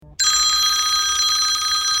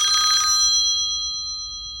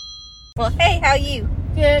Well, hey, how you?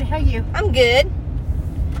 Good, how you? I'm good.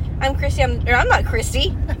 I'm Kristi. I'm not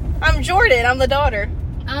Kristi. I'm Jordan. I'm the daughter.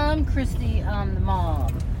 I'm Kristi. I'm the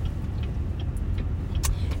mom.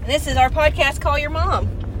 And this is our podcast, Call Your Mom.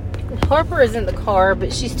 Harper is in the car,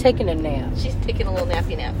 but she's taking a nap. She's taking a little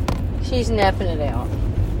nappy nap. She's napping it out.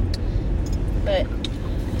 But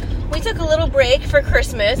we took a little break for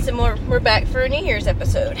Christmas, and we're back for a New Year's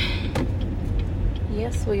episode.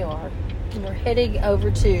 Yes, we are. And we're heading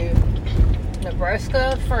over to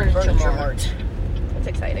Nebraska Furniture Mart. That's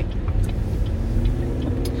exciting.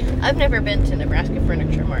 I've never been to Nebraska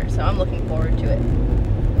Furniture Mart, so I'm looking forward to it.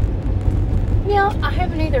 Yeah, I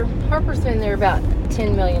haven't either. Harper's been there about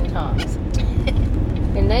 10 million times.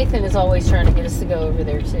 And Nathan is always trying to get us to go over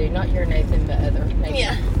there, too. Not your Nathan, but other Nathan.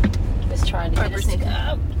 Yeah. Is trying to get us to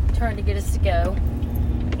go. Trying to get us to go.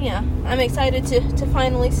 Yeah, I'm excited to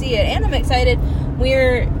finally see it. And I'm excited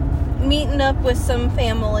we're meeting up with some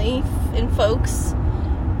family and folks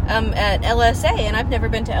at LSA. And I've never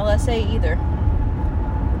been to LSA either.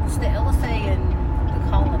 It's the LSA in the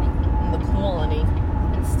Colony. In the Colony.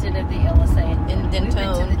 Instead of the LSA in Denton. We've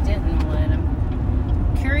been to the Denton one.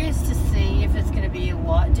 I'm curious to see if it's going to be a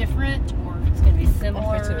lot different or if it's going to be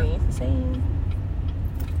similar. If it's going to be the same.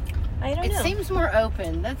 I don't know. It seems more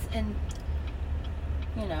open. That's in,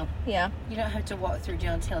 Yeah. You don't have to walk through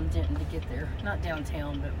downtown Denton to get there. Not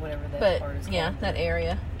downtown, but whatever that part is called. Yeah, that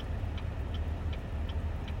area.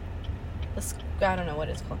 I don't know what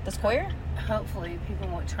it's called. The square? Hopefully people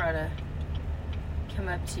won't try to come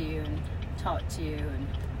up to you and talk to you and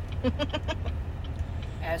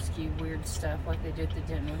ask you weird stuff like they do at the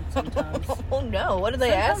Denton one sometimes. Oh no, what do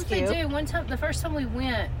they ask you? Sometimes they do. One time, the first time we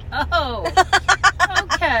went,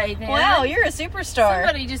 okay then. Wow, you're a superstar.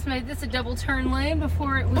 Somebody just made this a double turn lane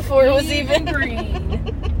before it was even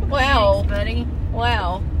green. Wow. Thanks, buddy.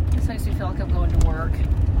 Wow. This makes me feel like I'm going to work.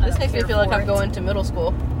 This makes me feel like I'm going to middle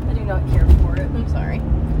school. I do not care for it. I'm sorry.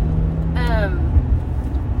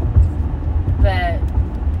 But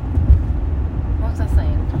what was I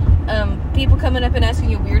saying? People coming up and asking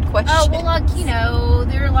you weird questions. Oh, well,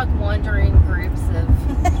 they're like wandering groups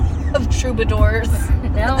of of troubadours.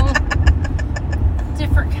 No.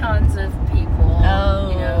 Different kinds of people.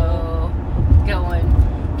 Oh. Going,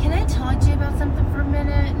 can I talk to you about something for a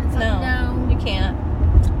minute? And it's like, no, you can't.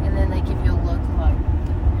 And then they give you a look like,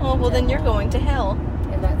 oh, well, then you're going to hell.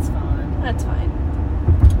 And that's fine. That's fine.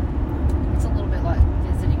 It's a little bit like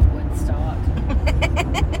visiting Woodstock.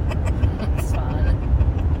 It's fine.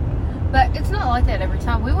 But it's not like that every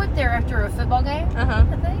time. We went there after a football game, I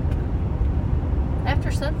think.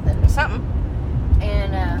 After something.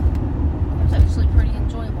 And it was actually pretty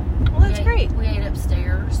enjoyable. Well, that's great. We ate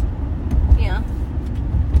upstairs. Yeah.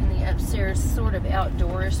 In the upstairs sort of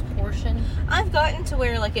outdoors portion. I've gotten to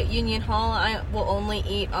where, like, at Union Hall, I will only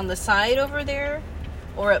eat on the side over there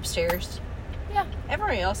or upstairs. Yeah.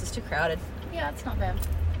 Everybody else is too crowded. Yeah, it's not bad.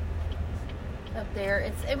 Up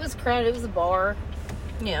there. It was crowded. It was a bar.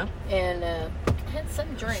 Yeah. And I had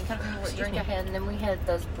some drink. I don't remember what drink I had. And then we had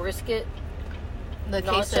those brisket. The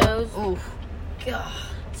nachos. Queso. Oof. God.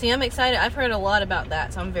 See, I'm excited. I've heard a lot about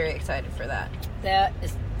that, so I'm very excited for that. That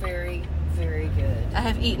is very, very good. I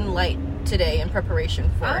have eaten light today in preparation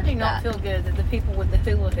for that. I do not feel good that the people with the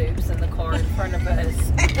hula hoops in the car in front of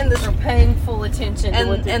us and are paying full attention to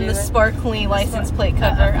what they're doing. And the sparkly license plate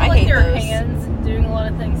cover. I hate their those. hands and doing a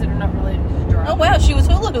lot of things that are not related to driving. Oh, wow. She was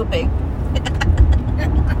hula hooping.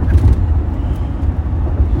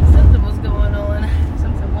 Something was going on.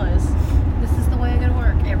 Something was. This is the way I go to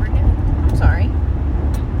work every day. I'm sorry.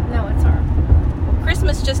 No, it's hard. Well,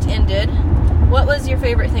 Christmas just ended. What was your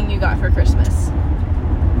favorite thing you got for Christmas?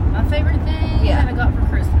 My favorite thing that I got for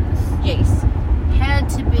Christmas? Yes. Had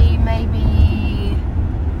to be maybe...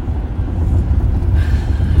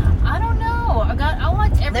 I don't know. I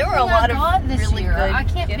liked everything there were a lot I got of this really year. good I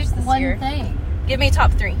can't pick gifts this one year. thing. Give me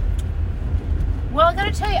top 3. Well, I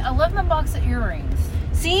gotta tell you, I love my box of earrings.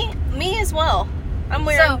 See? Me as well. I'm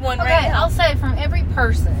wearing one right now. I'll say from every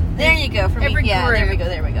person. There you go. From every me. Yeah, group.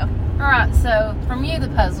 there we go. Alright, so from you, the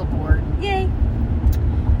puzzle board. Yay.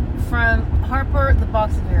 From Harper, the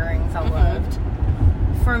box of earrings I loved.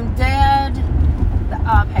 From Dad, the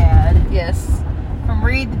iPad. Yes. From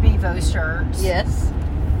Reed, the Bevo shirt. Yes.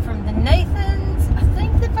 From the Nathans, I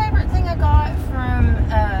think the favorite thing I got from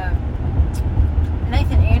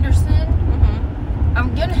Nathan Anderson,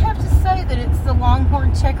 I'm going to have to say that it's the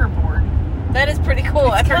Longhorn checkerboard. That is pretty cool.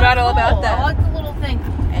 I forgot all about that. I like the little thing.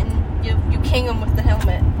 And you king them with the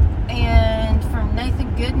helmet. And from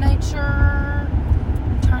Nathan Goodnature,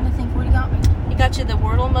 I'm trying to think what he got me. He got you the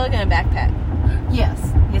Wordle mug and a backpack. Yes,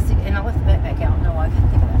 and I left the backpack out. No, I couldn't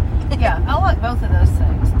think of that. Yeah, I like both of those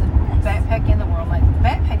things. The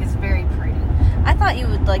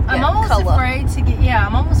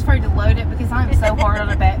afraid to load it because I'm so hard on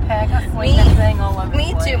a backpack. I sling that thing all over the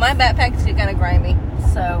place. Me too. My backpack's kind of grimy.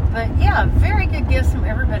 So, but yeah, very good gifts from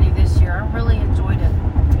everybody this year. I really enjoyed it.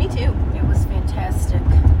 Me too. It was fantastic.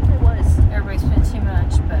 It was. Everybody spent too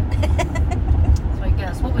much, but so I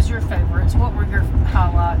guess. What was your favorites? What were your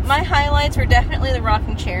highlights? My highlights were definitely the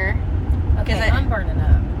rocking chair. Okay, I'm burning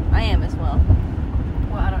up. I am as well.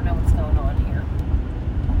 Well, I don't know what's going on here.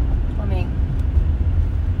 Let me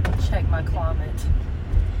check my climate.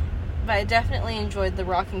 But I definitely enjoyed the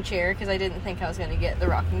rocking chair because I didn't think I was going to get the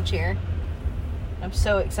rocking chair. I'm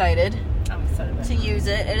so excited. I'm excited to use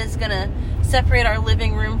it. It is going to separate our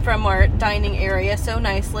living room from our dining area so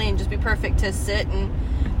nicely and just be perfect to sit and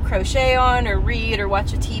crochet on or read or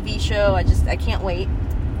watch a TV show. I can't wait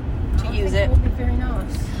to use it. It will be very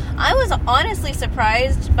nice. I was honestly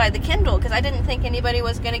surprised by the Kindle because I didn't think anybody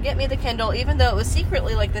was going to get me the Kindle, even though it was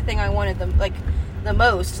secretly like the thing I wanted the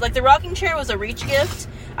most. Like the rocking chair was a reach gift.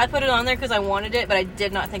 I put it on there because I wanted it, but I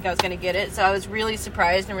did not think I was going to get it. So I was really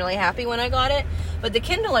surprised and really happy when I got it. But the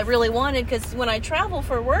Kindle I really wanted because when I travel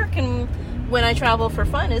for work and when I travel for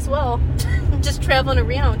fun as well, just traveling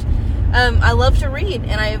around, I love to read,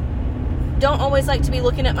 and I don't always like to be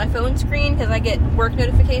looking at my phone screen because I get work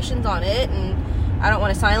notifications on it, and I don't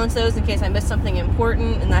want to silence those in case I miss something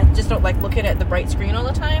important, and I just don't like looking at the bright screen all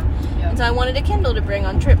the time. Yep. And so I wanted a Kindle to bring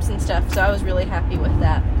on trips and stuff, so I was really happy with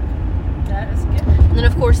that. That is good. And then,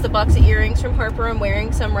 of course, the box of earrings from Harper. I'm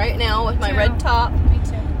wearing some right now with my red top. Me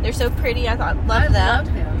too. They're so pretty. I love that. I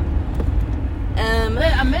love them.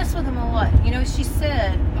 But I mess with them a lot. You know, she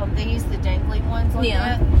said on these, the dangly ones like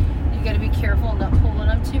that, you got to be careful not pulling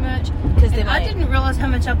them too much. Because I didn't realize how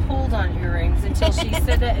much I pulled on earrings until she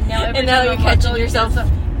said that. And now every time you're catching yourself.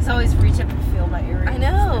 It's always reach up and feel my earrings. I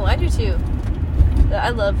know. I do too.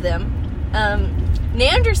 I love them.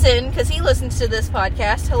 Nanderson, because he listens to this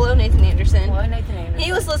podcast. Hello, Nathan Anderson. Hello, Nathan Anderson.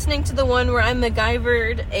 He was listening to the one where I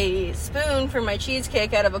MacGyvered a spoon for my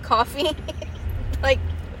cheesecake out of a coffee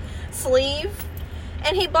sleeve.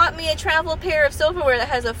 And he bought me a travel pair of silverware that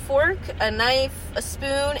has a fork, a knife, a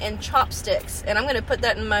spoon, and chopsticks. And I'm going to put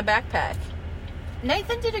that in my backpack.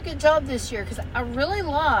 Nathan did a good job this year because I really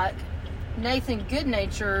like Nathan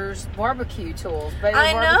Goodnature's barbecue tools.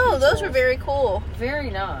 I know, those were very cool. Very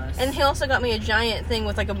nice. And he also got me a giant thing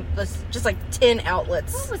with just 10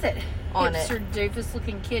 outlets. What was that on Hipster Doofus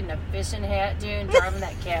looking kid in a fishing hat driving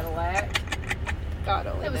that Cadillac? God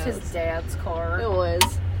only knows. That was his dad's car. It was.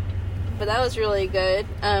 But that was really good.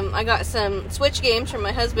 I got some Switch games from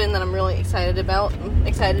my husband that I'm really excited about. I'm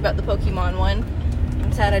excited about the Pokemon one.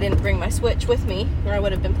 I'm sad I didn't bring my Switch with me, or I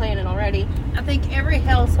would have been playing it already. I think every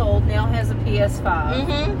household now has a PS5.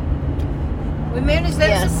 Mm-hmm. We managed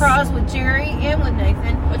that surprise with Jerry and with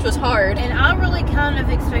Nathan. Which was hard. And I really kind of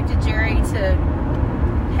expected Jerry to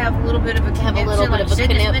have a little bit of a connection. You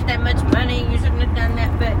shouldn't have spent that much money. You shouldn't have done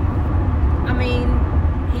that. But, I mean,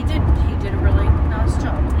 he did a really nice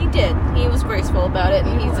job. He did. He was graceful about it,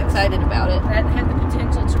 and he's excited about it. That had the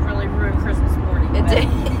potential to really ruin Christmas morning. It did.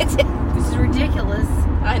 This is ridiculous.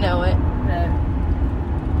 I know it.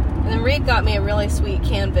 And then Reed got me a really sweet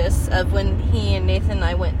canvas of when he and Nathan and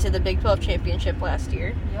I went to the Big 12 Championship last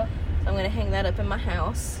year. Yep. So I'm going to hang that up in my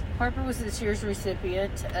house. Harper was this year's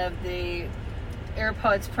recipient of the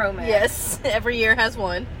AirPods Pro Max. Yes, every year has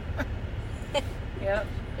one. Yep.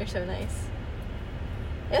 They're so nice.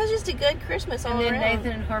 It was just a good Christmas all around. And then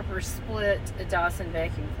Nathan and Harper split a Dyson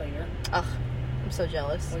vacuum cleaner. Ugh, I'm so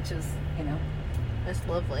jealous. Which is, that's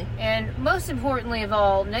lovely. And most importantly of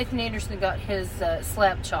all, Nathan Anderson got his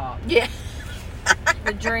slap chop. Yeah.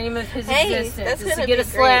 The dream of his existence is to get a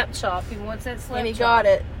slap chop. He wants that slap chop. And he got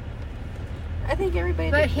it. I think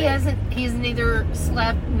everybody But he's neither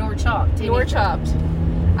slapped nor chopped. Nor chopped.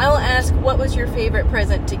 I will ask, what was your favorite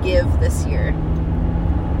present to give this year?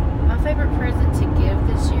 My favorite present to give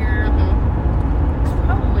this year was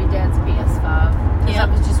probably Dad's PS5. Because I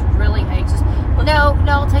was just really anxious. No,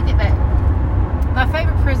 I'll take it back. My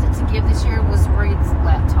favorite present to give this year was Reed's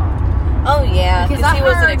laptop. Oh, yeah. Because he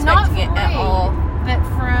wasn't expecting it at all. But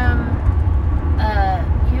from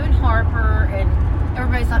you and Harper, and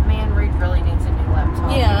everybody's like, man, Reed really needs a new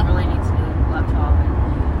laptop. Yeah. He really needs a new laptop.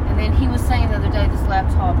 And then he was saying the other day, this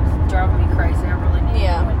laptop is driving me crazy. I really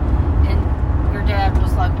need one. And your dad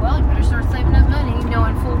was like, well, you better start saving up money,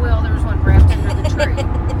 knowing full well there was one wrapped under the tree.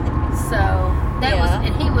 So that was,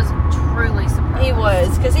 and he was truly surprised. He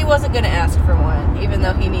was, because he wasn't going to ask for one, even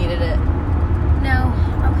though he needed it. No,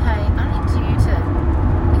 okay, I need you to,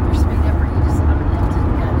 if you're speaking up, you just, I'm going to have to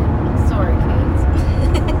cut it. Sorry, kids.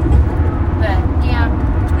 But yeah,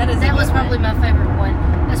 that was probably my favorite one.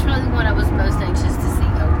 That's probably the one I was most anxious to see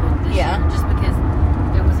open this year, just because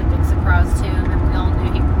it was a big surprise to him, and we all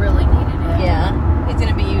knew he really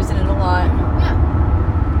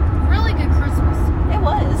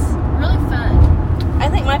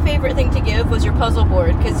favorite thing to give was your puzzle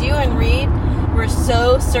board, because you and Reed were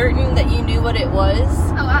so certain that you knew what it was.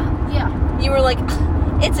 Oh, yeah. You were like,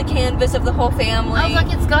 it's a canvas of the whole family. I was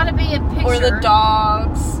like, it's got to be a picture. Or the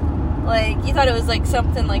dogs. Like, you thought it was like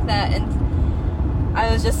something like that, and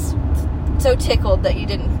I was just so tickled that you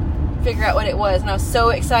didn't figure out what it was, and I was so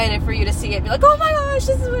excited for you to see it. Be like, oh my gosh,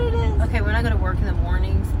 this is what it is. Okay, when I go to work in the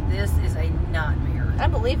mornings, this is a nightmare. I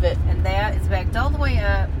believe it. And that is backed all the way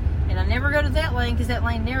up, and I never go to that lane because that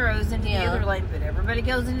lane narrows into the other lane, but everybody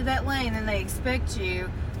goes into that lane, and they expect you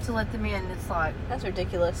to let them in. It's like... That's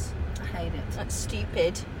ridiculous. I hate it. That's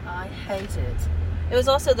stupid. I hate it. It was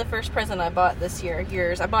also the first present I bought this year,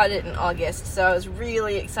 yours. I bought it in August, so I was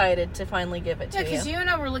really excited to finally give it to you. Yeah, because you and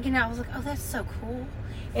I were looking at it, I was like, oh, that's so cool.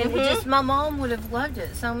 And my mom would have loved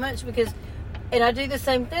it so much because, and I do the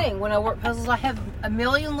same thing. When I work puzzles, I have a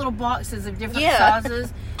million little boxes of different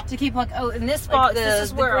sizes to keep like, oh, in this box, this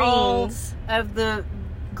is where all of the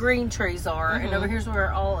green trees are, and over here's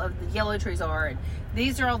where all of the yellow trees are, and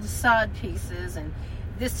these are all the side pieces, and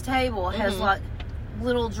this table has like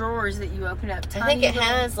little drawers that you open up. I think it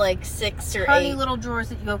has like 6 or 8 tiny little drawers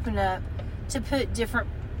that you open up to put different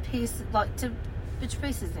pieces, like to put your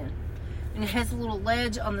pieces in. And it has a little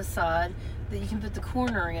ledge on the side that you can put the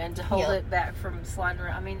corner in to hold it back from sliding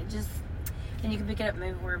around. I mean, it just, and you can pick it up and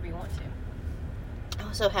move it wherever you want to. I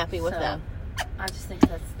was so happy with that. I just think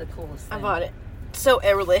that's the coolest thing. I bought it so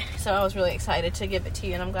early, so I was really excited to give it to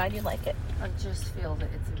you, and I'm glad you like it. I just feel that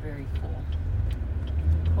it's a very cool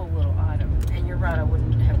little item. And you're right, I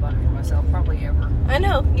wouldn't have bought it for myself, probably ever. I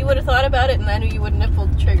know. You would have thought about it, and I knew you wouldn't have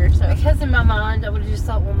pulled the trigger, so. Because in my mind, I would have just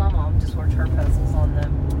thought, well, my mom just worked her puzzles on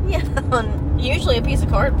them. Yeah, on usually a piece of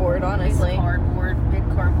cardboard, honestly. A piece of cardboard, big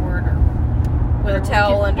cardboard, or with a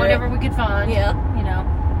towel under whatever we could find. Yeah. You know.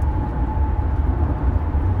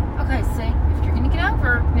 Okay, see, if you're going to get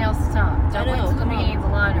over, now's the time. Don't wait till the beginning of the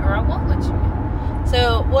line, or I won't let you in.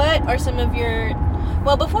 So, what are some of your...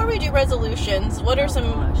 Well, before we do resolutions, what are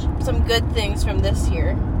some good things from this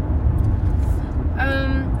year?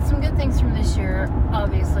 Some good things from this year,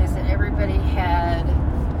 obviously, is that everybody had,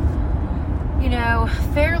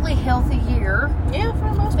 fairly healthy year. Yeah, for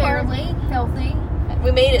the most part. Fairly healthy.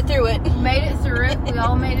 We made it through it. We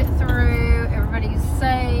all made it through. Everybody's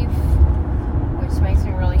safe, which makes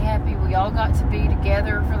me really happy. We all got to be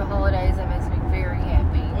together for the holidays. That makes me very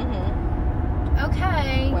happy.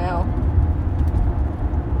 Okay. Wow.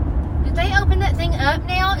 Did they open that thing up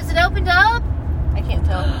now? Is it opened up? I can't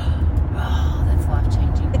tell. Oh, that's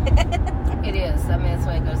life-changing. It is. I mean, that's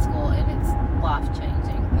why I go to school, and it's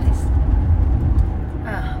life-changing. Nice.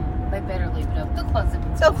 They better leave it up. They'll close it.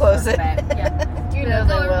 They'll close it. Back. Yeah. You know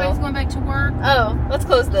they will. Everybody's going back to work. Oh, let's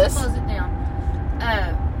close this. Let's close it down.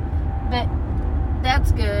 But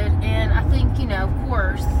that's good, and I think, of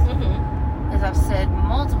course, as I've said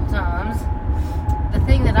multiple times, the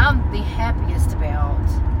thing that I'm the happiest about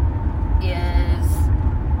is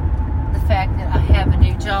the fact that I have a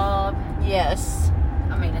new job. Yes.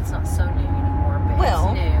 I mean, it's not so new anymore, but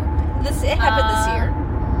it's new. It happened this year.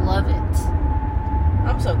 Love it.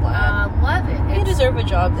 I'm so glad. I love it. You deserve a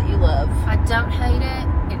job that you love. I don't hate it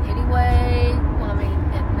in any way. Well, I mean,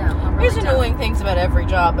 no, I really There's annoying things about every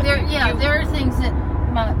job. But there are things that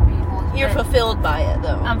might be... You're fulfilled by it,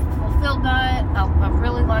 though. I'm fulfilled by it. I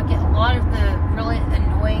really like it. A lot of the really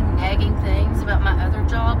annoying, nagging things about my other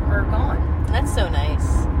job are gone. That's so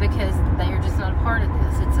nice. Because they are just not a part of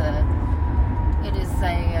this. It is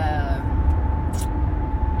an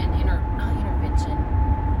intervention.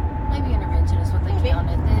 Maybe intervention is what they count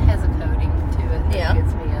it. It has a coding to it that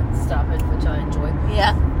gets me to stop it, which I enjoy.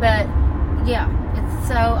 Yeah. But it's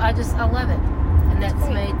so I love it, and that's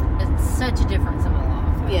made such a difference in my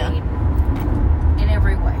life. I mean, in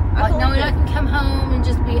every way. Like knowing I can come home and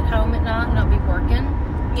just be at home at night and not be working.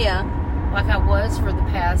 Yeah. Like I was for the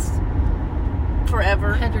past forever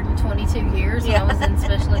 122 years when I was in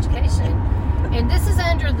special education. And this is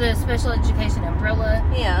under the special education umbrella.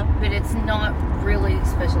 Yeah. But it's not really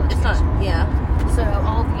special education. It's not, yeah. So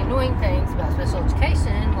all the annoying things about special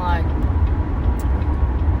education, like,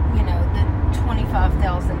 the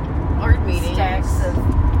 25,000 art meetings, stacks of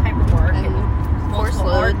paperwork and multiple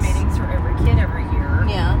art loads. Meetings for every kid every year.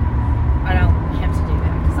 Yeah. I don't have to do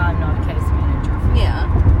that because I'm not a case manager for that.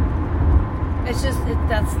 It's just,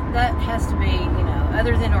 that has to be,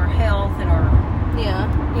 other than our health and our,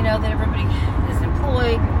 that everybody is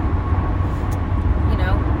employed,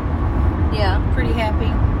 pretty happy. I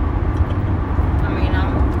mean,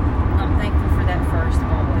 I'm thankful for that first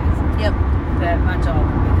always. Yep. That my job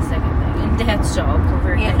would be the second thing. And Dad's job. We're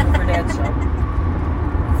very thankful for Dad's job.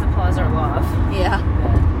 It supplies our life. Yeah.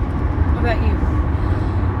 But what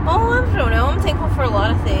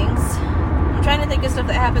good stuff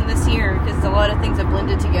that happened this year because a lot of things have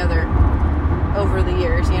blended together over the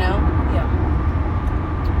years, you know? Yeah.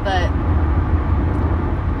 But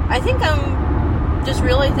I think I'm just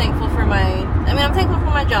really thankful for I'm thankful for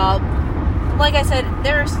my job. Like I said,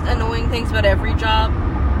 there's annoying things about every job,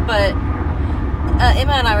 but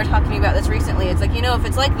Emma and I were talking about this recently. It's like, you know, if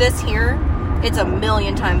it's like this here, it's a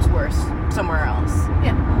million times worse somewhere else.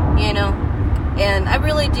 Yeah. You know? And I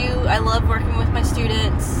really do. I love working with my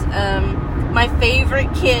students. My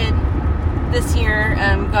favorite kid this year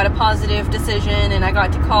got a positive decision, and I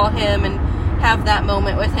got to call him and have that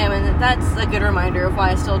moment with him, and that's a good reminder of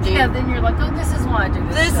why I still do. Yeah, then you're like, oh, this is why I do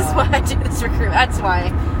this. This is why I do this recruitment. That's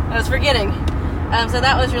why I was forgetting. So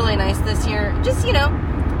that was really nice this year. Just, you know,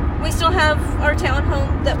 we still have our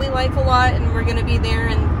townhome that we like a lot, and we're going to be there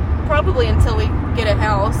and probably until we get a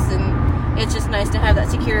house, and it's just nice to have that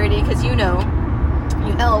security because, you know,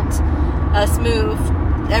 you helped us move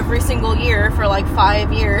every single year for like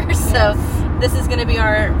 5 years. Yes. So this is going to be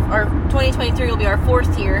our 2023 will be our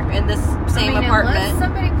 4th year in this same apartment. Unless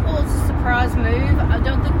somebody pulls a surprise move, I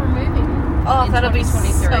don't think we're moving. Oh, that'll be so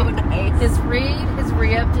nice. His Reed has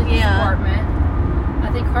re-upped in his apartment.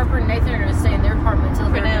 I think Harper and Nathan are going to stay in their apartment until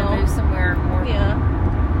they're going to move somewhere more, you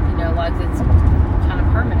know, like it's kind of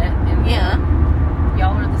permanent. And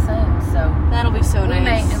y'all are the same, so that'll be so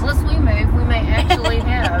nice. Unless we move, we may actually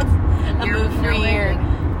have a move for a year.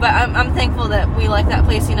 But I'm thankful that we like that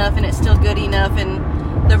place enough, and it's still good enough, and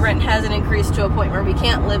the rent hasn't increased to a point where we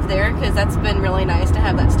can't live there, because that's been really nice to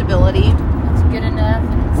have that stability. It's good enough,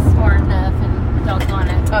 and it's smart enough, and doggone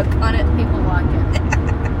it. People like it.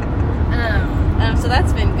 So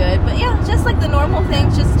that's been good. But yeah, just like the normal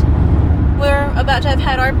things, just we're about to have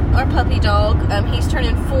had our puppy dog. He's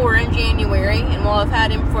turning 4 in January, and we'll have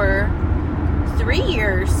had him for 3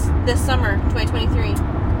 years this summer, 2023.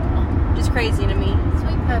 Just crazy to me.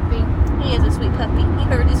 Sweet puppy. He is a sweet puppy. He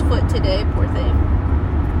hurt his foot today, poor thing.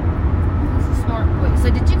 He's a smart boy.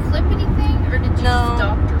 So did you clip anything, or did you just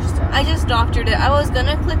doctor stuff? I just doctored it. I was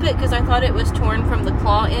gonna clip it because I thought it was torn from the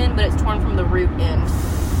claw end, but it's torn from the root end.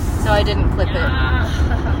 So I didn't clip it.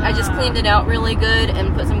 I just cleaned it out really good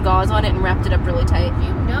and put some gauze on it and wrapped it up really tight.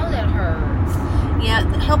 You know that hurts. Yeah,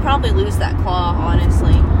 he'll probably lose that claw,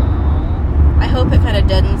 honestly. Aww. I hope it kind of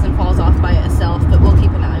deadens and falls off by itself, but we'll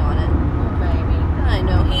keep an eye on it. Oh, baby. I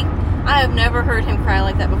know. I have never heard him cry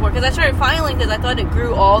like that before, because I started filing because I thought it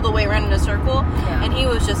grew all the way around in a circle, and he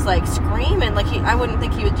was just like screaming. Like I wouldn't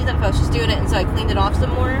think he would do that if I was just doing it, and so I cleaned it off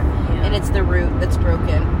some more, and it's the root that's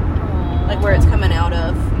broken. Aww. Like where it's coming out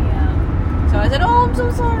of. So I said, oh, I'm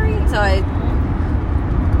so sorry. So I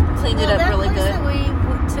cleaned it up really good. That place that we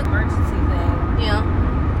took emergency thing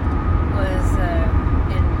was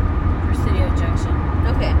in Presidio Junction.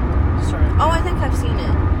 Okay. Oh, I think I've seen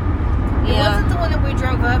it. It wasn't the one that we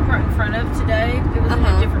drove up right in front of today. It was in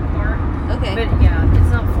a different corner. Okay. But yeah,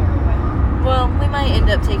 it's not far away. Well, we might end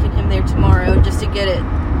up taking him there tomorrow just to get it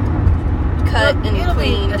cut and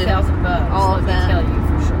cleaned. It'll be $1,000. All of that. Let me tell you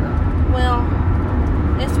for sure. Well,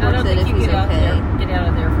 it's worth it if he's okay. Get out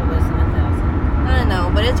of there for less than $1,000. I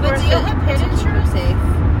know, but it's worth it. Do you have pet insurance? Safe.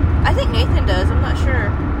 I think Nathan does. I'm not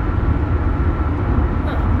sure.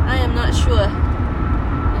 Huh. I am not sure.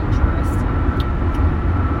 Interesting.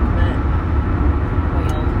 But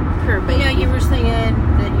her baby. You know, you were saying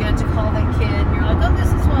that you had to call that kid, and you're like, oh,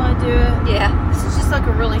 this is why I do it. Yeah. This is just like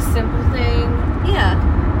a really simple thing. Yeah.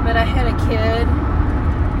 But I had a kid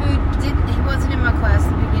who he wasn't in my class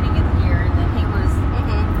at the beginning of the year, and then he was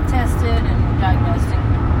tested and diagnosed and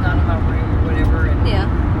not in my room or whatever. And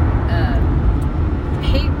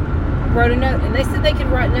he wrote a note, and they said they could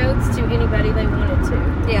write notes to anybody they wanted to.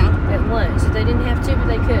 Yeah. At lunch. They didn't have to, but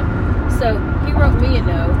they could. So he wrote me a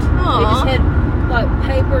note. Aww. They just had like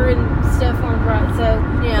paper and stuff on it, right? So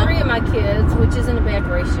 3 of my kids, which isn't a bad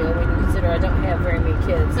ratio when you consider I don't have very many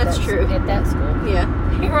kids. That's true. At that school. Yeah.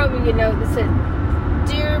 He wrote me a note that said,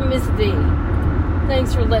 "Dear Miss V,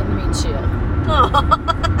 thanks for letting me chill."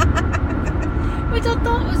 Which I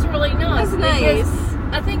thought was really nice. That's nice.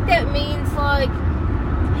 I think that means like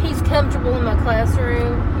he's comfortable in my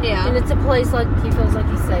classroom. Yeah. And it's a place like he feels like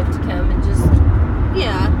he's safe to come and just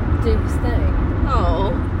do his thing.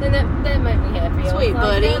 Oh. And that made me happy. Sweet,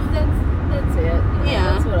 buddy. That's it. Yeah.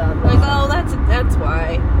 That's what I like. Oh, that's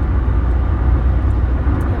why. I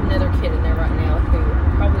have another kid in there right now who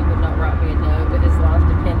probably would not write me a note, but his life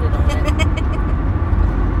depended on it.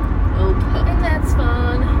 Oh, pup. And that's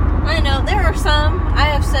fun. I know. There are some, I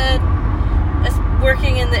have said,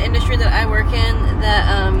 working in the industry that I work in, that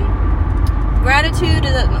gratitude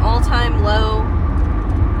is at an all-time low.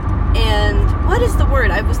 And what is the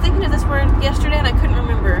word? I was thinking of this word yesterday and I couldn't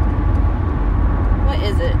remember. What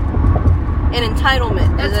is it? And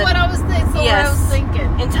entitlement. That's what I was thinking. Yes. What I was thinking.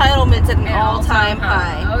 Entitlement's at an all-time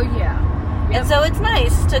high. Oh, yeah. Yep. And so it's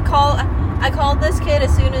nice to call. I called this kid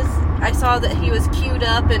as soon as I saw that he was queued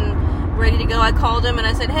up and ready to go. I called him and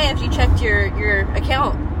I said, hey, have you checked your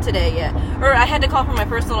account today yet? Or I had to call from my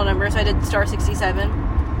personal number, so I did star 67.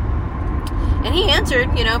 And he answered,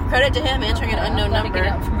 credit to him, answering an unknown number. Get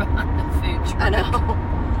out from behind the food truck. I know.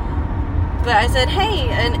 But I said, hey,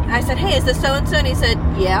 is this so-and-so? And he said,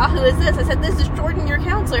 yeah, who is this? I said, this is Jordan, your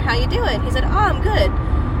counselor. How you doing? He said, oh, I'm good.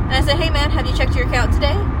 And I said, hey, man, have you checked your account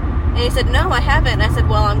today? And he said, no, I haven't. And I said,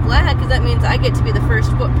 well, I'm glad, because that means I get to be the first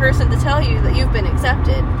person to tell you that you've been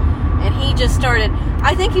accepted. And he just started,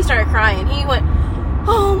 I think he started crying. He went,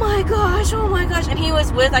 oh my gosh. And he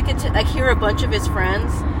was with, I could hear a bunch of his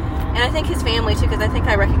friends. And I think his family, too, because I think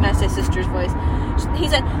I recognized his sister's voice. He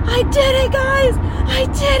said, I did it, guys! I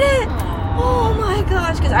did it! Oh my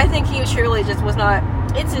gosh. Because I think he truly just was not,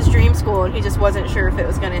 it's his dream school, and he just wasn't sure if it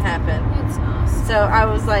was going to happen. It's nice. So I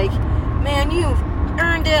was like, man, you've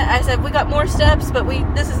earned it. I said, we got more steps, but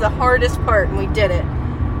this is the hardest part, and we did it.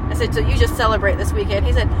 I said, so you just celebrate this weekend.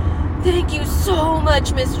 He said, thank you so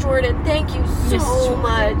much, Miss Jordan. Thank you so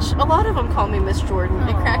much. A lot of them call me Miss Jordan.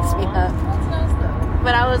 It cracks me up. That's nice, though.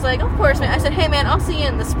 But I was like, of course, man. I said, hey, man, I'll see you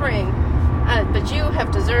in the spring. But you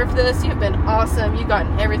have deserved this. You've been awesome. You've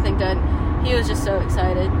gotten everything done. He was just so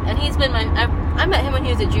excited. And he's been I met him when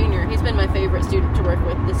he was a junior. He's been my favorite student to work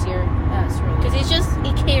with this year. That's really because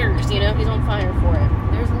he cares, He's on fire for it.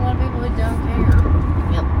 There's a lot of people who don't care.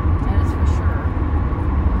 Yep. That is for sure.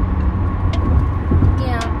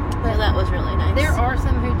 Yeah. But that was really nice. There are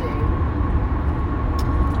some who do.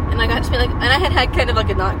 And I got to be like, and I had kind of like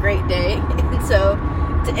a not great day. And so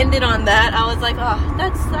to end it on that, I was like, oh,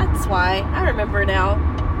 that's why. I remember now.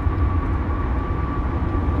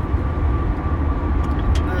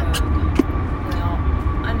 Well,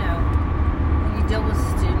 I know. When you deal with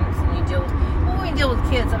students and when you deal with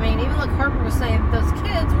kids, I mean, even like Harper was saying, those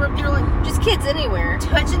kids were up there like just kids anywhere.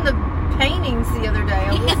 Touching the paintings the other day.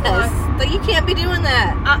 I was like, you can't be doing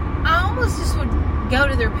that. I almost just would go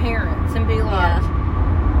to their parents and be like,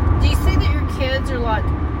 do you see that your kids are like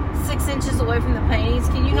 6 inches away from the paintings?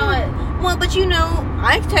 Can you not? Well, but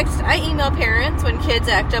I email parents when kids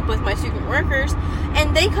act up with my student workers,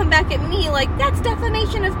 and they come back at me like, that's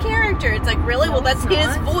defamation of character. It's like, really? No, well, that's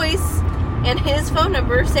his voice and his phone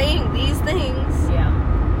number saying these things. Yeah.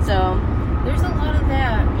 So there's a lot of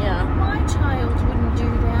that. Yeah. My child wouldn't do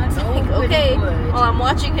that. It's like, okay, well, I'm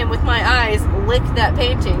watching him with my eyes lick that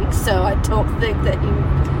painting, so I don't think that he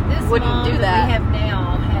wouldn't do that. We have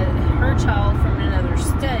now had her child from another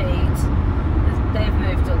state. They've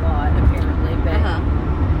moved a lot, apparently, but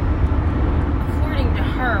according to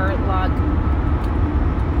her, like,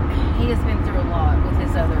 he has been through a lot with in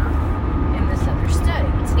this other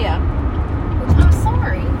state. Yeah. Which I'm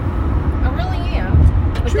sorry. I really am.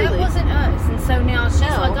 But Truly. that wasn't us. And so now she's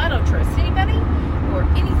like, I don't trust anybody or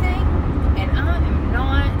anything, and I am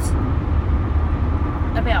not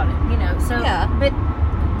about it, So, yeah. But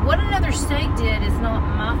what another state did is not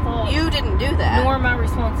my fault. You didn't do that. Nor my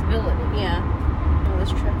responsibility. Yeah. Oh, this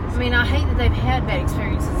truck is... I mean, I hate that they've had bad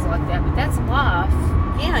experiences like that, but that's life.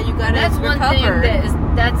 Yeah, you gotta That's recover. one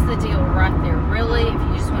thing that's the deal right there. Really, if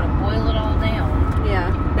you just want to boil it all down.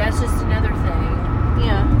 Yeah. That's just another thing.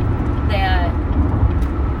 Yeah. That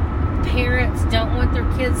parents don't want their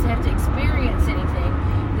kids to have to experience anything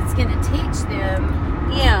that's going to teach them.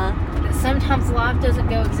 Yeah. That sometimes life doesn't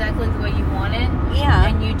go exactly the way you want it. Yeah.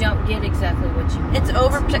 And you don't get exactly what you want. It's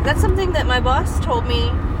overprotect. That's something that my boss told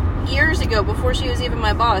me years ago, before she was even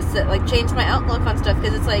my boss, that like changed my outlook on stuff,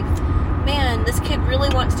 because it's like, man, this kid really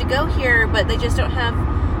wants to go here, but they just don't have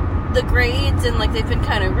the grades, and like they've been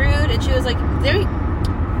kind of rude. And she was like,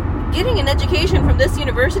 getting an education from this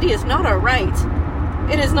university is not a right.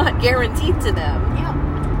 It is not guaranteed to them. Yeah.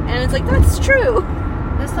 And it's like, that's true.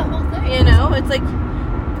 That's the whole thing. It's like,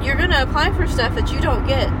 you're going to apply for stuff that you don't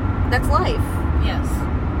get. That's life. Yes.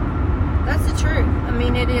 That's the truth. I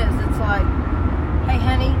mean, it is. It's like, hey,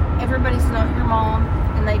 honey, everybody's not your mom,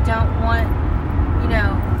 and they don't want,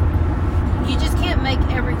 you just can't make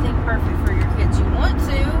everything perfect for your kids. You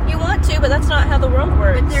want to, but that's not how the world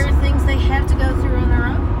works. But there are things they have to go through on their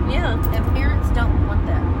own. Yeah. And parents don't want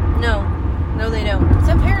that. No, they don't.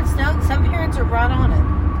 Some parents don't. Some parents are right on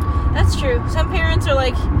it. That's true. Some parents are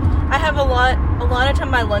like, I have a lot of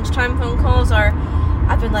time, my lunchtime phone calls are,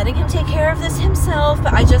 I've been letting him take care of this himself,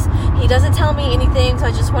 but he doesn't tell me anything, so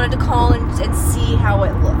I just wanted to call and see how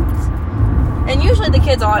it looked. And usually the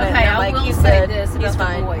kid's on it, and I'm like, he's good, he's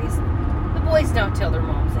fine. The boys don't tell their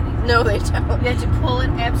moms anything. No, they don't. You have to pull it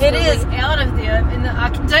absolutely out of them, and I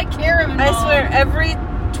can take care of him. I swear,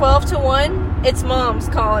 12 to 1, it's Mom's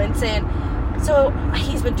calling saying, so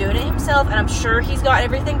he's been doing it himself, and I'm sure he's got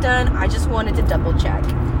everything done. I just wanted to double check.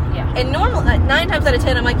 Yeah. And normally, 9 times out of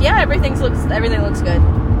 10, I'm like, yeah, everything looks good.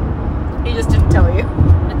 He just didn't tell you.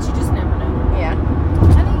 But you just never know. Yeah.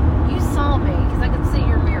 Honey, you saw me because I could see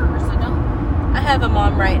your mirror, so don't. I have a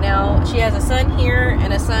mom right now. She has a son here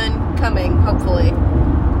and a son coming, hopefully.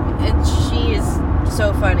 And she is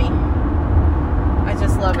so funny. I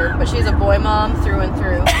just love her. But she's a boy mom through and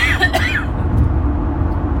through.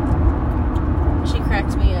 She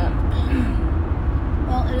cracks me up.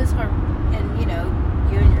 Well, it is hard. And, you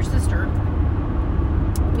and your sister.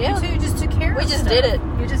 Yeah. You two just took care of We just stuff. did it.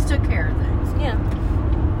 You just took care of things. Yeah.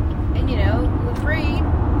 And, with Reed,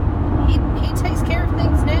 he takes care of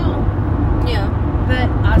things now. Yeah. But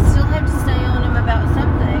I still have to stay on him about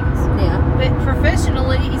some things. Yeah. But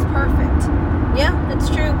professionally, he's perfect. Yeah, it's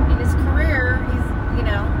true. In his career, he's,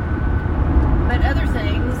 But other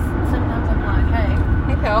things, sometimes I'm like, hey.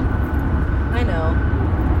 Hey, pal. I know.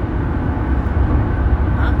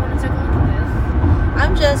 I want to take a look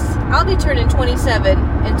at this. I'll be turning 27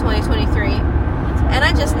 in 2023. And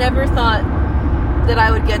I just never thought that I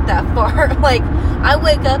would get that far. Like, I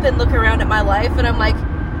wake up and look around at my life and I'm like,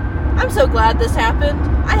 I'm so glad this happened.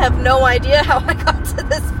 I have no idea how I got to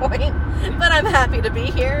this point, but I'm happy to be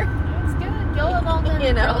here. It's good. Y'all have all done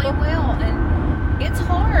You know. really well. And it's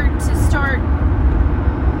hard to start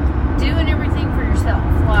doing everything for yourself.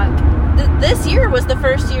 Like, this year was the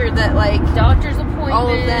first year that, like, doctor's appointments. all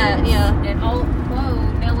of that, yeah. And whoa,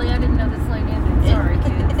 Nelly, I didn't know this lane ended. Sorry,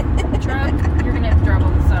 kids. Truck, you're going to have to drive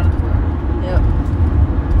on the side of the road. Yep.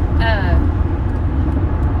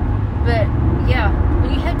 But, yeah,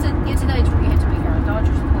 when you have to get to the age where you have to make your own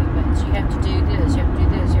doctor's appointments, you have to do this, you have to do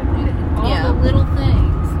this, you have to do that. All the little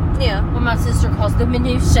things. Yeah. What my sister calls the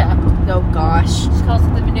minutia. Oh, gosh. She calls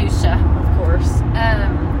it the minutia. Of course.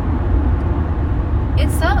 It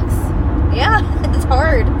sucks. Yeah, it's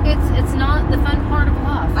hard. It's not the fun part of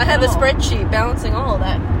life. I have a spreadsheet balancing all of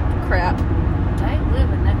that crap. I live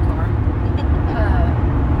in that car.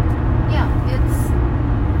 Yeah,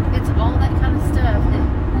 it's all that kind of stuff that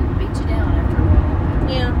will beat you down after a while.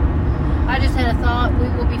 Yeah. I just had a thought. We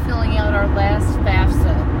will be filling out our last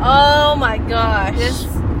FAFSA Oh my gosh. this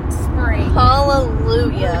spring.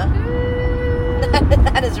 Hallelujah.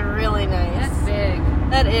 That is really nice. That's big.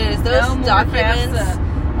 That is. Those No more documents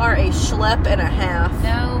FAFSA. are a schlep and a half.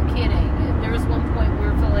 No kidding. There was one point we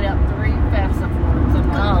were filling out 3 FAFSA forms. I'm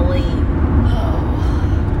like, Golly.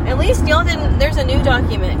 oh. At least y'all didn't. There's a new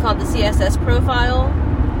document called the CSS profile,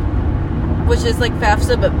 which is like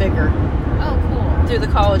FAFSA but bigger Oh, cool. through the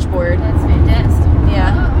College Board. That's fantastic.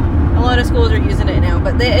 Yeah. Oh. A lot of schools are using it now,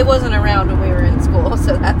 but it wasn't around when we were in school,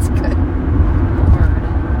 so that's good. Word.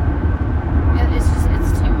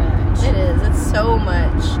 It's too much. It is. It's so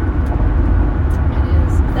much. It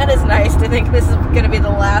is. That is nice to think this is going to be the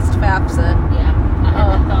last FAFSA. Yeah. I had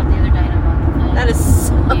that thought the other day, and I'm like, That is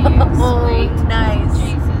so sweet. nice.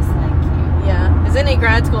 Jesus, thank you. Yeah. Is any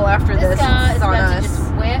grad school after this? This guy is It's on about to us.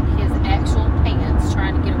 just wet his actual pants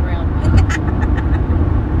trying to get around me.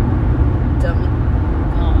 Dummy.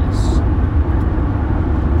 Gosh.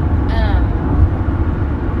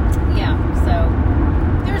 Yeah, so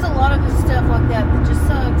there's a lot of stuff like that just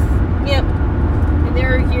sucks. Yep. And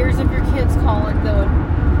there are years of your kids calling going,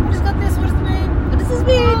 I just got this, what does it mean? What does this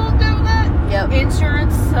mean? Oh, do that. Yep.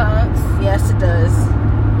 Insurance sucks. Yes, it does.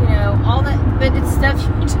 All that, but it's stuff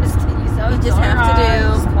you just have to do. Just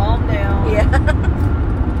calm down. Yeah.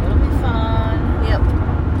 It'll be fine. Yep.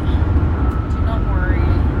 Do not worry.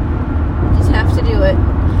 Just have to do it.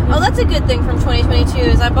 Oh, that's a good thing from 2022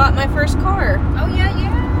 is I bought my first car. Oh,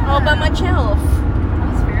 yeah. All by myself.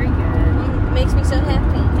 That's very good. It makes me so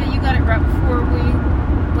happy. Yeah, you got it right before we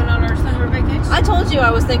went on our summer vacation. I told you I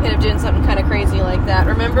was thinking of doing something kind of crazy like that,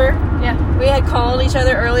 remember? Yeah. We had called each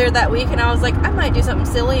other earlier that week, and I was like, I might do something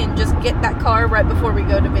silly and just get that car right before we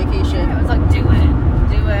go to vacation. I was like, do it.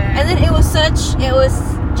 And then it was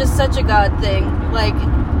just such a God thing. Like,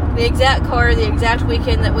 the exact car, the exact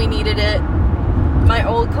weekend that we needed it. My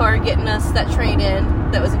old car getting us that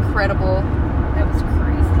trade-in. That was incredible. That was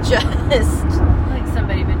crazy. Just. Like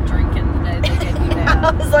somebody been drinking the day they gave you that.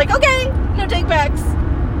 I was like, okay, no take backs.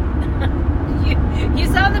 You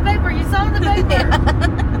saw the paper. Yeah.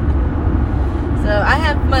 So I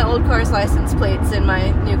have my old car's license plates in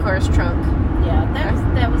my new car's trunk. Yeah,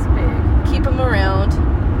 that was big. Keep them around.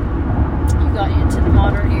 You got into the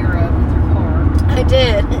modern era with your car. I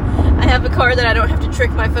did. I have a car that I don't have to trick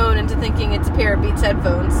my phone into thinking it's a pair of Beats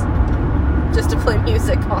headphones just to play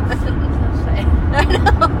music on. I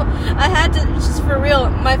know. I had to, just for real,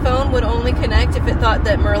 my phone would only connect if it thought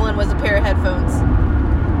that Merlin was a pair of headphones.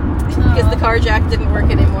 because the car jack didn't work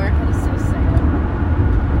anymore. That is so sad.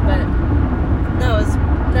 But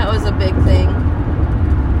that was a big thing.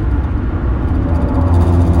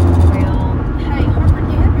 Well, hey, Harper,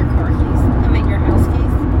 do you have your car keys? I mean, your house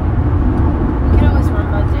keys? You can always run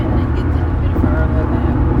by Jen and get the bit of her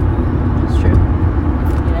back. That's true.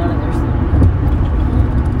 Get out of there soon.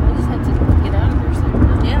 I just had to get out of there soon.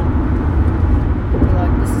 Yeah. Be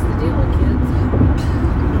like, this is the deal, kids.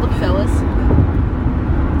 Look, fellas.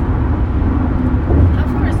 How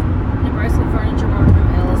far is Nebraska Furniture Mart from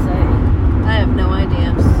LSA? I have no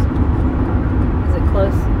idea. Is it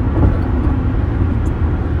close?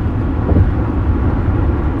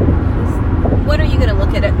 What are you going to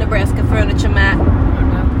look at Nebraska Furniture Mart? I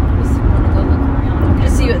don't know. I just want to go look around. To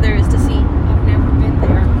see what there is to see. I've never been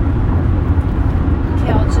there.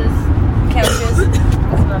 Couches.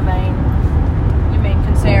 That's my main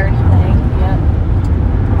Concern. thing. Yep.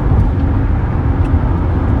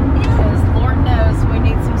 Because Lord knows we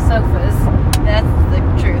need some sofas. That's the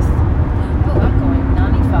truth. Oh, I'm going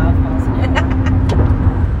 95 miles an hour.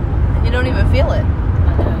 And you don't even feel it. I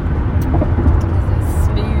know. Because it's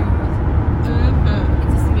smooth. Mm-hmm.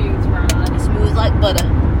 It's a smooth ride. Smooth like butter. Oh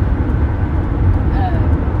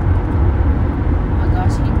my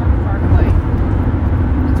gosh, Hebron Parkway.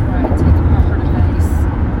 That's where I had taken Harper to base.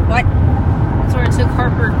 What? That's where I took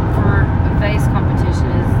Harper for a vase competition.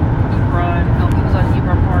 Is Hebron? Oh, he was on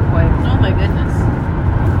Hebron Parkway. Oh my goodness.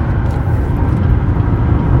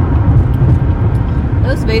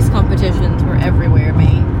 Those vase competitions were everywhere,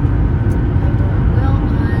 man. Well,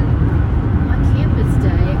 on my campus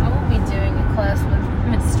day, I will be doing a class with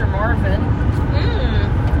Mr. Marvin.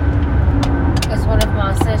 It's one of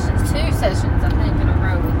my sessions, 2 sessions, I think, in a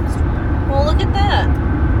row with Mr. Marvin. Well, look at that.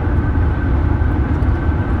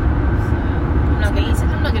 So,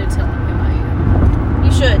 I'm not going to tell him who I am.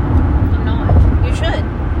 You should. I'm not. You should.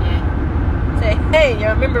 Yeah. Say, hey, you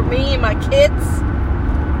remember me and my kids?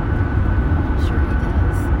 I'm sure he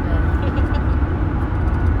does, but I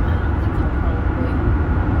don't think he'll probably.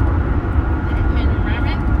 Mr.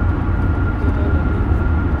 Marvin?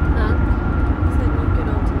 Huh?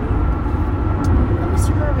 Well,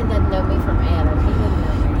 Mr. Marvin doesn't know me from Adam. He doesn't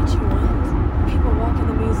know me. But you what? People walk in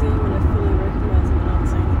the museum and I fully recognize them and not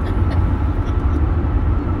saying anything.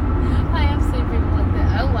 I have seen people like that.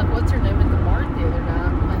 Oh, like what's her name at the mart the other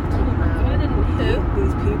night? Like, I didn't hate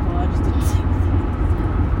these people. I just didn't say anything.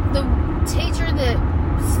 the teacher that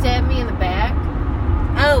stabbed me in the back,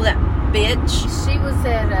 Oh, that bitch. she was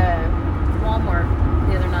at Walmart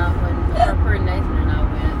the other night when Harper and Nathan and I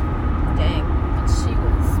went. Dang. And she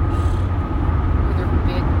was with her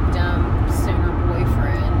big, dumb Sooner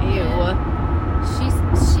boyfriend. Ew.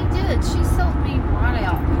 And she did. She sold me right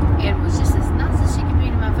out. And was just as nice as she could be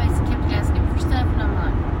to my face and kept asking for stuff. And I'm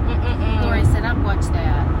like, Lori said, I've watched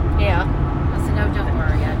that. Yeah. I said, no, don't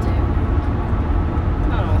worry, I do.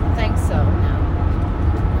 I don't think so. No.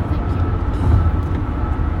 Thank you.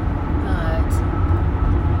 But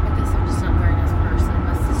I guess I'm just not a very nice person.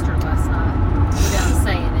 My sister last night, without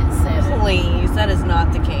saying it, said it. Please, that is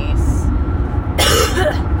not the case. She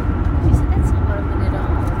said, that's not what I meant at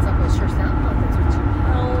all. It's like, well, it sure sounds like that's what you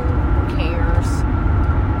meant. Who cares?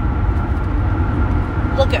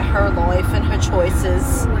 Look at her life and her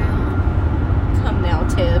choices. Well, Come now,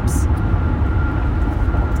 Tibbs.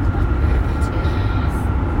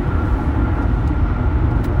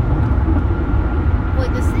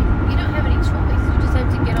 wait, this thing, you don't have any choice. You just have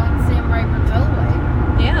to get on Sam Rayburn Tollway.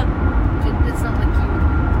 Yeah. It's not like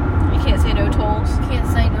You can't say no tolls. you can't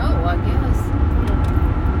say no, I guess.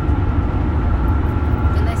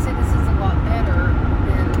 And they say this is a lot better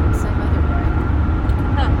than some other way.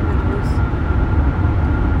 Huh.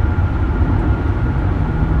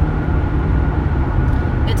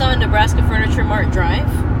 It's on Nebraska Furniture Mart Drive.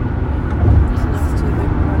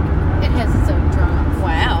 It has its own drive.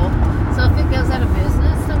 Wow. So if it goes out of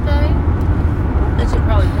business someday, which it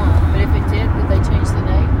probably won't, but if it did, would they change the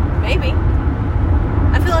name? Maybe.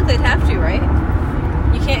 I feel like they'd have to, right?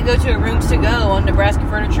 You can't go to a Rooms to Go on Nebraska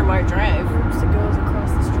Furniture Mart Drive. Rooms to Go is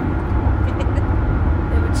across the street.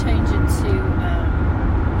 They would change it to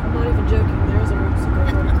I'm not even joking. There is a Rooms to Go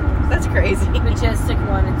right across. That's crazy. Majestic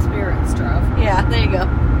One and Spirits Drive. Yeah, there you go.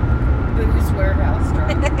 Booze Warehouse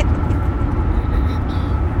Drive.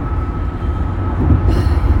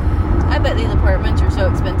 I bet these apartments are so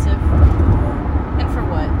expensive. And for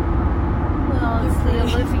what? Well, it's the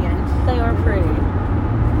Olympian. They are pretty.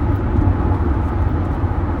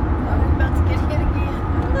 Are we about to get hit again?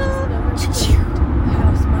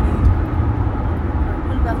 House money.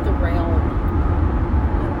 What about the realm?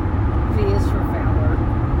 V is for Fowler.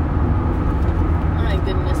 My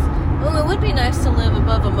goodness. Well, would be nice to live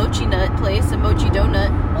above a mochi nut place, a mochi donut.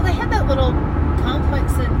 Well, they have that little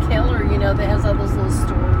complex in Keller, you know, that has all those little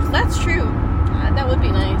stores. That's true. That would be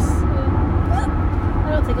nice. I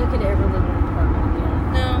don't think I could ever live in an apartment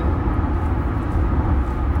again. No.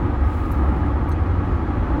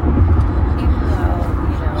 Even though,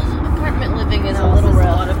 you know, Apartment living is a house little is rough.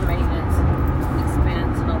 a lot of maintenance,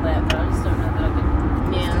 expense, and all that, but I just don't know that I could.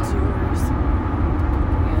 Yeah. It's yours.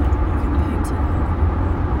 Yeah, You can paint it.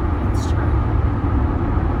 it's true.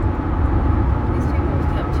 These people have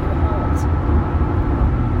come to a halt.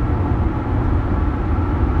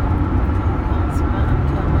 That's what I'm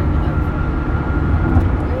coming over.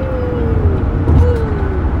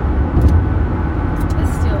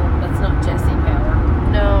 It's still, that's not Jessie power.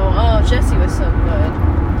 No. Oh, Jessie was so good.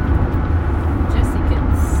 Jessie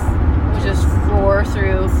gets We just roar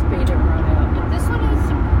through. speed it right out. But this one is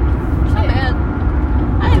Not bad.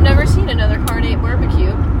 I have never seen another Carnate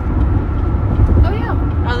barbecue Oh yeah.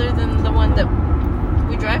 other than the one that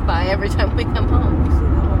we drive by every time we come home. You see that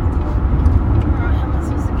all the time. Alright, how am I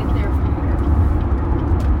supposed to get there from here?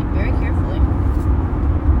 Very carefully.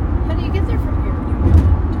 How do you get there from here? You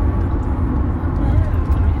turn up there.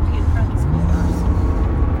 Oh, we have to get in front of these cars.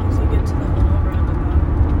 So you get to that little roundabout.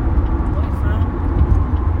 What you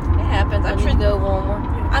found? It happens. I need to go one more.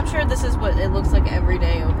 I'm sure this is what it looks like every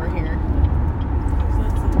day over here.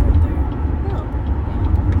 That's it right there.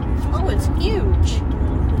 Oh, it's huge.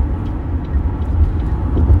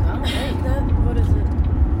 Alright. That, what is it?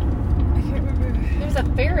 I can't remember. There's a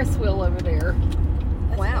Ferris wheel over there.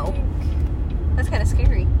 Wow. That's kind of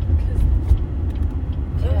scary.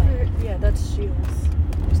 Yeah, that's Sheila's.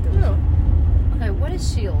 Just go Oh. Okay, what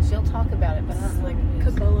is Shields? You'll talk about it, but I It's don't know like what it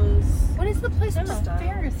is. Cabela's. What is the place with Style. a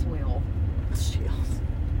Ferris wheel? Shields.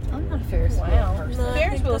 I'm not a Ferris Wow. wheel person. No, I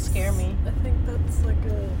Ferris think wheels that's- scare me. I think that's like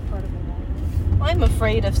a part of a wall. I'm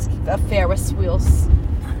afraid of Ferris wheels. I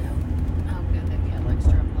know. Oh, good. That Cadillac's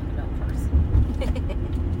driving like an old person.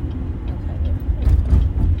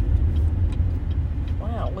 Okay.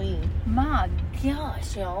 Wow, we. My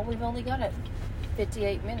gosh, y'all. We've only got it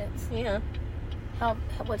 58 minutes. Yeah.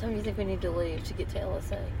 What time do you think we need to leave to get to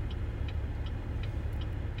LSA?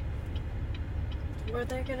 Are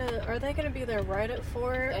they gonna be there right at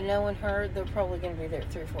 4? And knowing her, they're probably going to be there at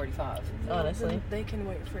 3:45. Honestly. Then they can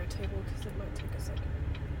wait for a table because it might take a second.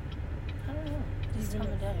 I don't know. This Even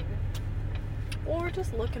time of day. Or we're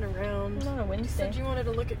just looking around. On a You Wednesday. said you wanted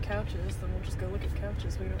to look at couches, then we'll just go look at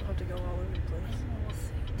couches. We don't have to go all over the place. We'll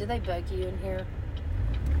see. Did they bug you in here?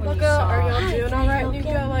 When They'll you go, saw- are y'all Hi, doing can I alright? help And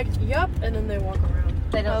you you? go like, yup, and then they walk around.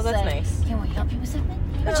 They don't Oh, that's say, nice. Can we help you with something?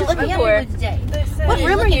 No, What you looking of for? course. Today? They say, What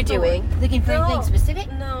room are you doing? Looking for anything No.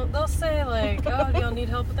 specific? No, they'll say like, oh, do y'all need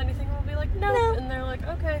help with anything? We'll be like, no. No. And they're like,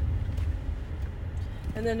 okay.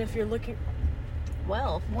 And then if you're looking,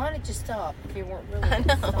 Well, Why did you stop if you weren't really I gonna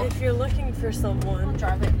know. stop? if you're looking for I'll someone,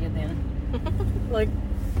 drive at you then. like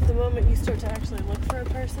the moment you start to actually look for a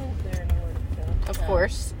person, they're nowhere to of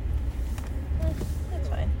course. That's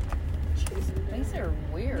fine. go. These are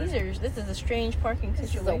weird. This is a strange parking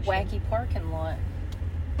This is a situation. wacky parking lot.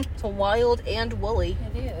 It's wild and woolly.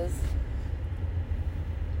 It is.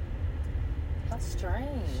 How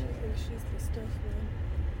strange. She's the stuff,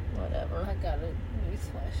 man. Whatever. I got a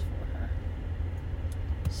newsflash for her.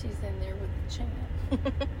 She's in there with the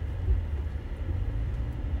champ.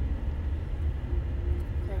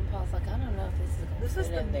 Grandpa's like, I don't know if this is going to This is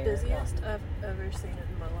fit the in there. busiest I've ever seen it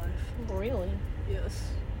in my life. Really? Yes.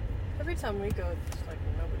 Every time we go, it's like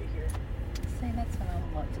nobody here. See, that's when I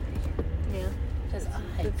would like to be here. Yeah. Because I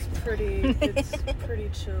hate It's people. pretty, pretty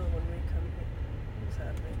chill when we come here. What's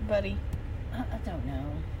happening? Buddy. I don't know.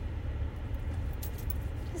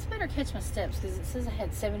 Just better catch my steps because it says I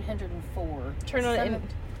had 704. Turn on Some an of-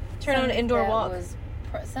 turn some on of indoor that walk. was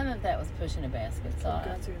some of that was pushing a basket, so We'll I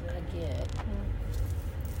go through that. get.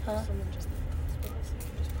 Huh? Someone just so you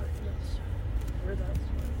can just park this. Or that.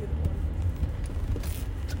 Either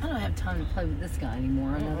one. I don't have time to play with this guy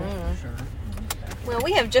anymore. I know that for sure. Well,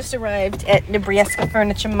 we have just arrived at Nebraska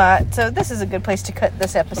Furniture Mart, so this is a good place to cut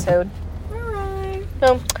this episode. Alright.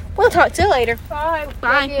 So, we'll talk to you later. Bye.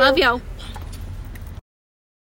 Bye. Love y'all.